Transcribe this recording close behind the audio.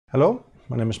Hello,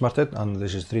 my name is Martin and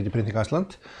this is 3D Printing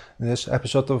Iceland. In this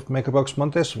episode of Makerbox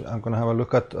Mondays, I'm going to have a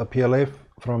look at a PLA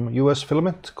from US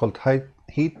filament called High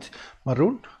Heat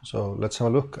Maroon. So let's have a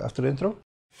look after the intro.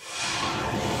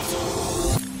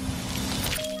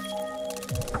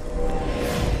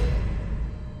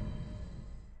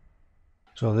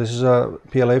 So this is a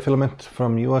PLA filament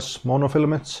from US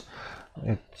Monofilaments.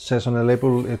 It says on the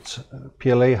label it's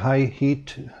PLA High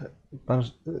Heat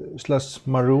 /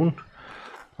 Maroon.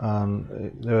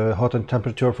 The hot end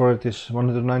temperature for it is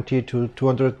 190 to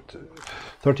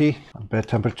 230, bed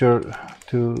temperature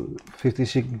to 50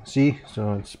 C,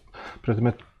 so it's pretty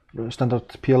much standard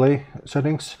PLA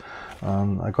settings.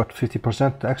 I got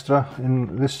 50% extra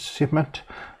in this shipment,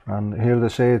 and here they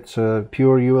say it's a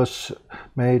pure US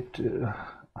made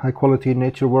high quality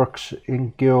NatureWorks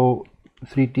Ingeo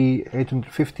 3D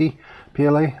 850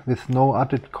 PLA with no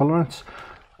added colorants.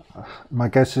 My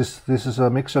guess is this is a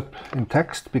mix-up in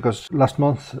text, because last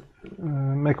month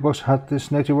Makerbox had this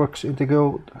NatureWorks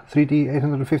Ingeo 3D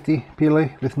 850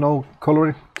 PLA with no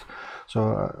coloring.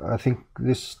 So I think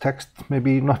this text may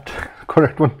be not the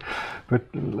correct one, but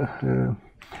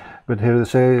here they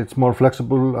say it's more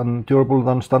flexible and durable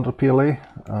than standard PLA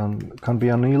and can be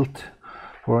annealed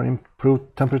for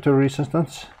improved temperature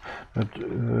resistance. But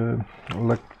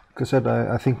like I said,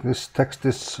 I think this text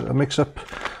is a mix-up,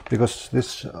 because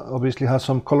this obviously has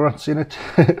some colorants in it.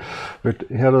 But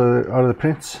here are the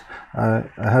prints. I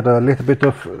had a little bit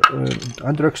of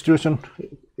under extrusion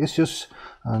issues,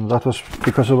 and that was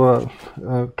because of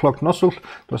a clogged nozzle.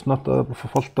 It was not a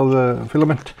fault of the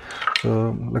filament.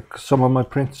 So like some of my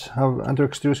prints have under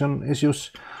extrusion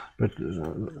issues, but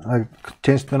I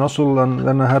changed the nozzle and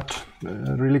then I had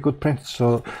really good prints.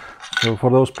 So for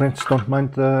those prints, don't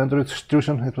mind the under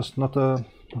extrusion. It was not a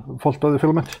fault of the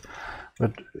filament.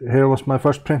 But here was my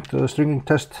first print, stringing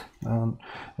test. It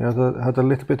had a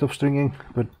little bit of stringing,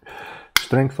 but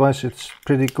strength-wise it's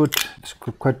pretty good. It's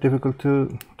quite difficult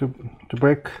to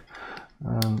break.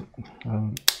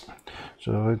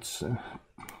 So it's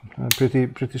a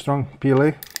pretty strong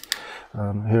PLA.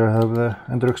 Here I have the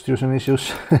under extrusion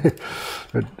issues,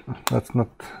 but that's not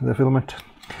the filament.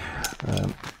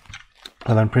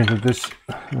 And I printed this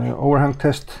overhang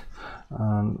test.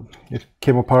 It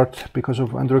came apart because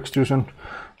of under extrusion.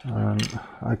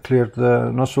 I cleared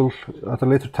the nozzle at a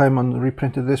later time and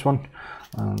reprinted this one.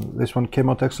 This one came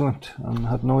out excellent and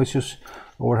had no issues.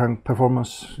 Overhang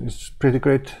performance is pretty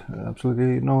great,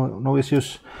 absolutely no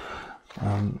issues.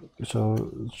 So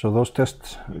those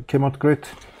tests came out great.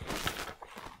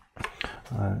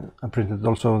 I printed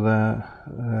also the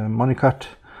Monocat.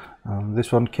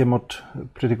 This one came out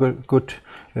pretty good.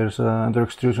 There's an under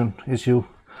extrusion issue.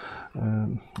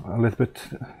 A little bit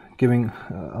giving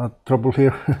trouble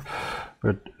here,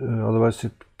 but otherwise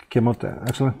it came out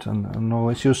excellent and no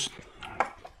issues.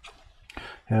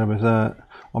 Here with the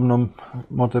Omnom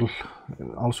model,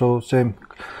 also same,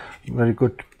 very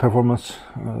good performance.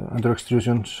 Under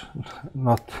extrusions,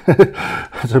 not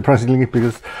surprisingly,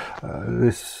 because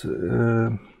this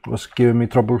was giving me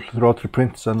trouble throughout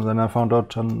reprints, and then I found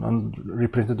out and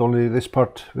reprinted only this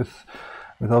part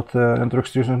without the under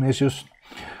extrusion issues.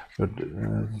 But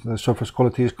the surface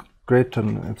quality is great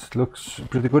and it looks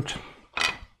pretty good.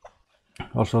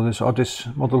 Also this Otis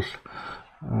model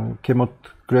came out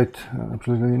great,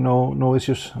 absolutely no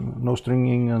issues, no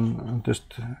stringing, and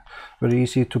just very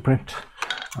easy to print.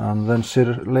 And then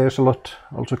Sir layers a lot,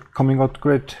 also coming out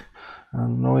great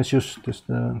and no issues, just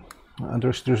under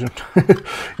extrusion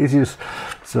issues.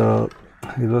 So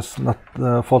it was not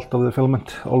the fault of the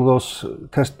filament. All those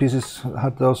test pieces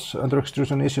had those under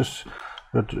extrusion issues.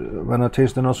 But when I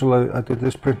changed the nozzle, I did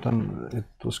this print and it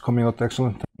was coming out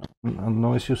excellent and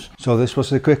no issues. So this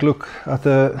was a quick look at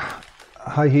the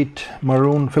High Heat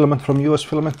Maroon filament from US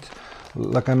Filament.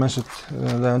 Like I mentioned,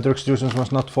 the under extrusion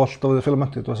was not fault of the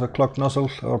filament. It was a clogged nozzle,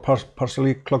 or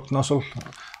partially clogged nozzle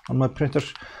on my printer.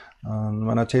 And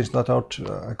when I changed that out,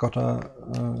 I got a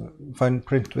fine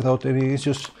print without any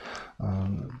issues.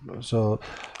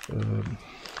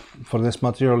 For this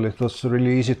material, it was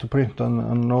really easy to print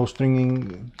and no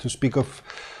stringing to speak of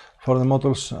for the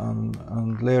models,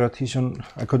 and layer adhesion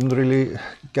I couldn't really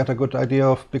get a good idea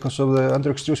of because of the under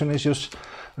extrusion issues.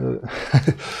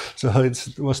 So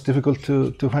it was difficult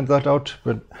to find that out,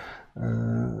 but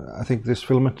I think this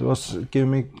filament was giving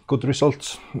me good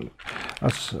results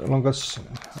as long as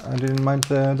I didn't mind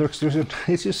the under extrusion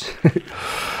issues.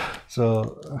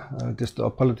 So I just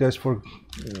apologize to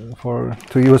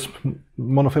US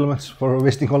Monofilaments for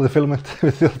wasting all the filament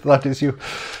with that issue,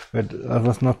 but that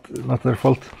was not their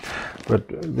fault. But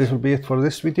this will be it for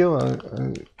this video.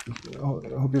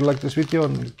 hope you like this video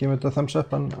and give it a thumbs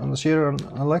up and a share and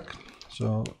a like.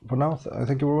 So for now, I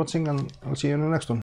thank you for watching, and I'll see you in the next one.